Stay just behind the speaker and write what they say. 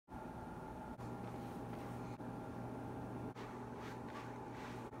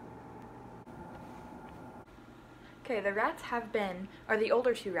Okay, the rats have been, or the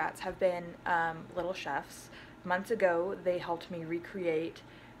older two rats have been little chefs. Months ago, they helped me recreate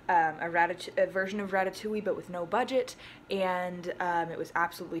a version of Ratatouille, but with no budget, and it was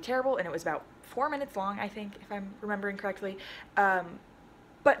absolutely terrible, and it was about 4 minutes long, I think, if I'm remembering correctly.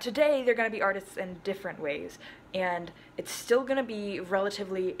 But today, they're going to be artists in different ways, and it's still going to be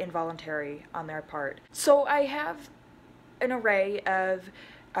relatively involuntary on their part. So I have an array of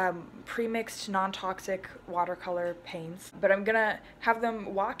pre-mixed non-toxic watercolor paints, but I'm gonna have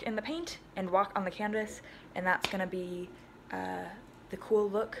them walk in the paint and walk on the canvas, and that's gonna be the cool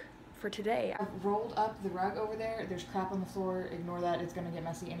look for today. I've rolled up the rug over there. There's crap on the floor. Ignore that. It's gonna get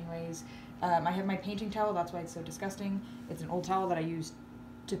messy anyways. I have my painting towel. That's why it's so disgusting. It's an old towel that I use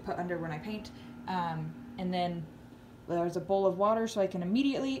to put under when I paint. And then there's a bowl of water so I can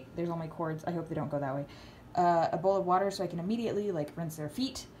immediately, there's all my cords. I hope they don't go that way. A bowl of water so I can immediately like rinse their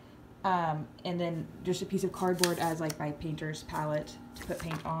feet, and then just a piece of cardboard as like my painter's palette to put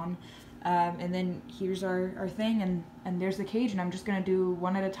paint on, and then here's our thing, and there's the cage, and I'm just gonna do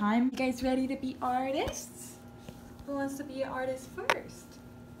one at a time. You guys ready to be artists? Who wants to be an artist first?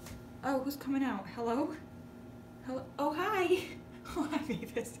 Oh, who's coming out? Hello? Hello? Oh, hi! Oh, hi,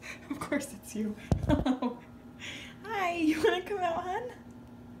 Mavis. Of course it's you. Hello. Hi, you wanna come out, hun?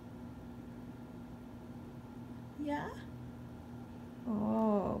 Yeah?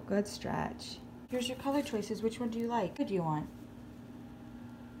 Oh, good stretch. Here's your color choices. Which one do you like? What do you want?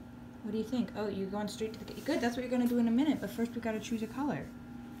 What do you think? Oh, you're going straight to the... Good, that's what you're going to do in a minute, but first we got to choose a color.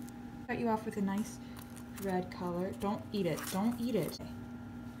 Start you off with a nice red color. Don't eat it. Don't eat it.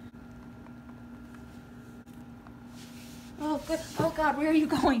 Oh, good. Oh, God, where are you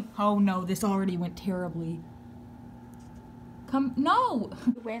going? Oh, no, this already went terribly. Come, no!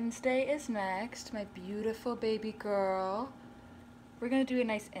 Wednesday is next, my beautiful baby girl. We're gonna do a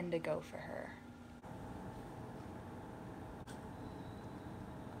nice indigo for her.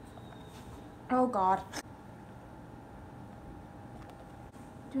 Oh God.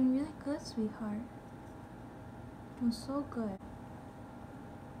 Doing really good, sweetheart. Doing so good.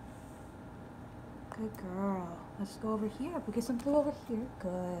 Good girl. Let's go over here. We'll get some blue over here.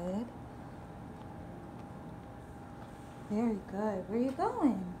 Good. Very good. Where are you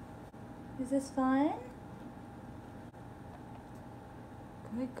going? Is this fun?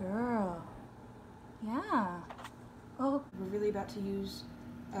 Good girl. Yeah. Oh, we're really about to use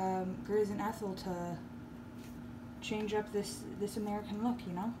Grizz and Ethel to change up this American look,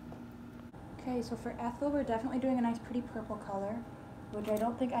 you know? Okay, so for Ethel, we're definitely doing a nice pretty purple color, which I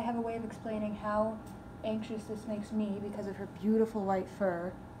don't think I have a way of explaining how anxious this makes me because of her beautiful white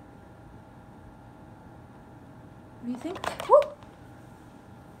fur. What do you think? Woo!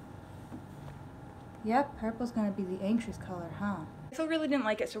 Yep, purple's gonna be the anxious color, huh? Ethel really didn't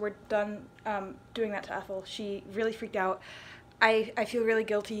like it, so we're done doing that to Ethel. She really freaked out. I feel really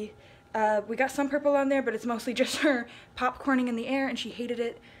guilty. We got some purple on there, but it's mostly just her popcorning in the air, and she hated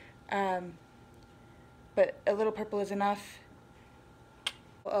it. But a little purple is enough.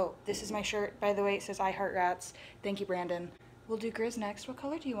 Oh, this is my shirt, by the way. It says I Heart Rats. Thank you, Brandon. We'll do Grizz next. What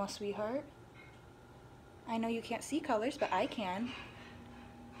color do you want, sweetheart? I know you can't see colors, but I can.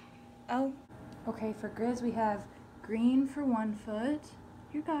 Oh. Okay, for Grizz we have green for one foot.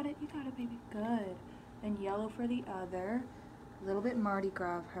 You got it, baby. Good. And yellow for the other. A little bit Mardi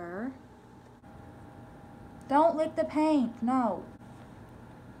Gras of her. Don't lick the paint, no.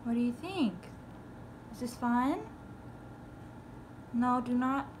 What do you think? Is this fun? No, do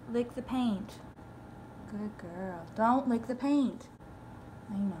not lick the paint. Good girl. Don't lick the paint.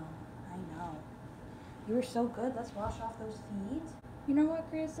 I know. You were so good. Let's wash off those feet. You know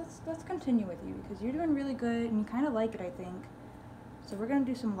what, Grizz? Let's continue with you because you're doing really good and you kind of like it, I think. So we're gonna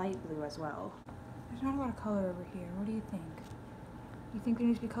do some light blue as well. There's not a lot of color over here. What do you think? You think there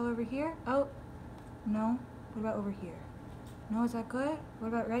needs to be color over here? Oh, no. What about over here? No, is that good? What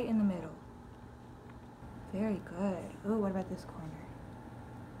about right in the middle? Very good. Oh, what about this corner?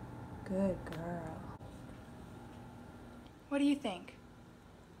 Good girl. What do you think?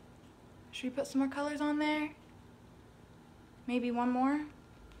 Should we put some more colors on there? Maybe one more?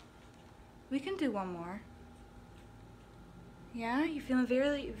 We can do one more. Yeah, you feeling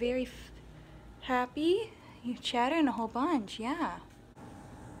very happy? You're chattering a whole bunch, yeah.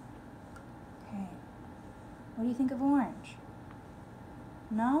 Okay. What do you think of orange?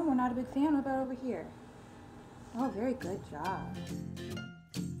 No, we're not a big fan. What about over here? Oh, very good job.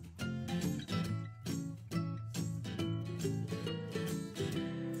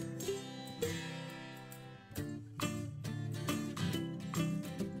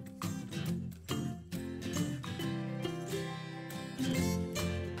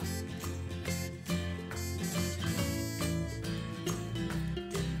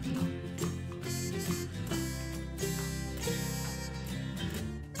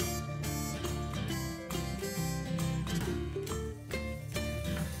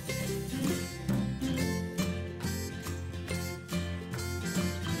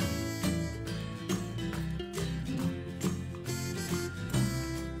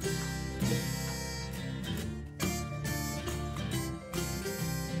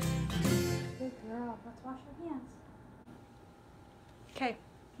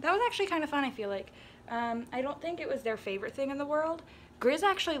 that was actually kind of fun, I feel like. I don't think it was their favorite thing in the world. Grizz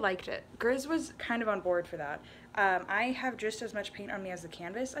actually liked it. Grizz was kind of on board for that. I have just as much paint on me as the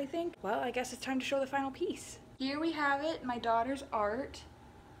canvas, I think. Well, I guess it's time to show the final piece. Here we have it, my daughter's art.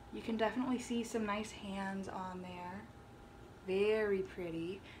 You can definitely see some nice hands on there. Very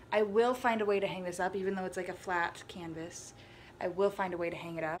pretty. I will find a way to hang this up, even though it's like a flat canvas. I will find a way to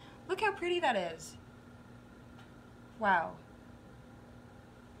hang it up. Look how pretty that is. Wow.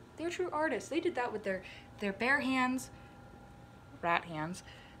 They're true artists. They did that with their bare hands, rat hands,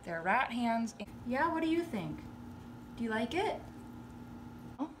 their rat hands. Yeah, what do you think? Do you like it?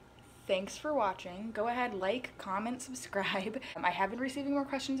 Thanks for watching. Go ahead, like, comment, subscribe. I have been receiving more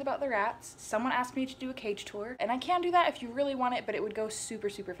questions about the rats. Someone asked me to do a cage tour, and I can do that if you really want it, but it would go super,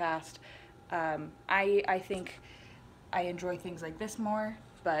 super fast. I think I enjoy things like this more,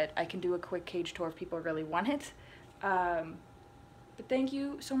 but I can do a quick cage tour if people really want it. But thank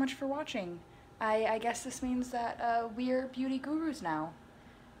you so much for watching. I guess this means that we're beauty gurus now.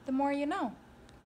 The more you know.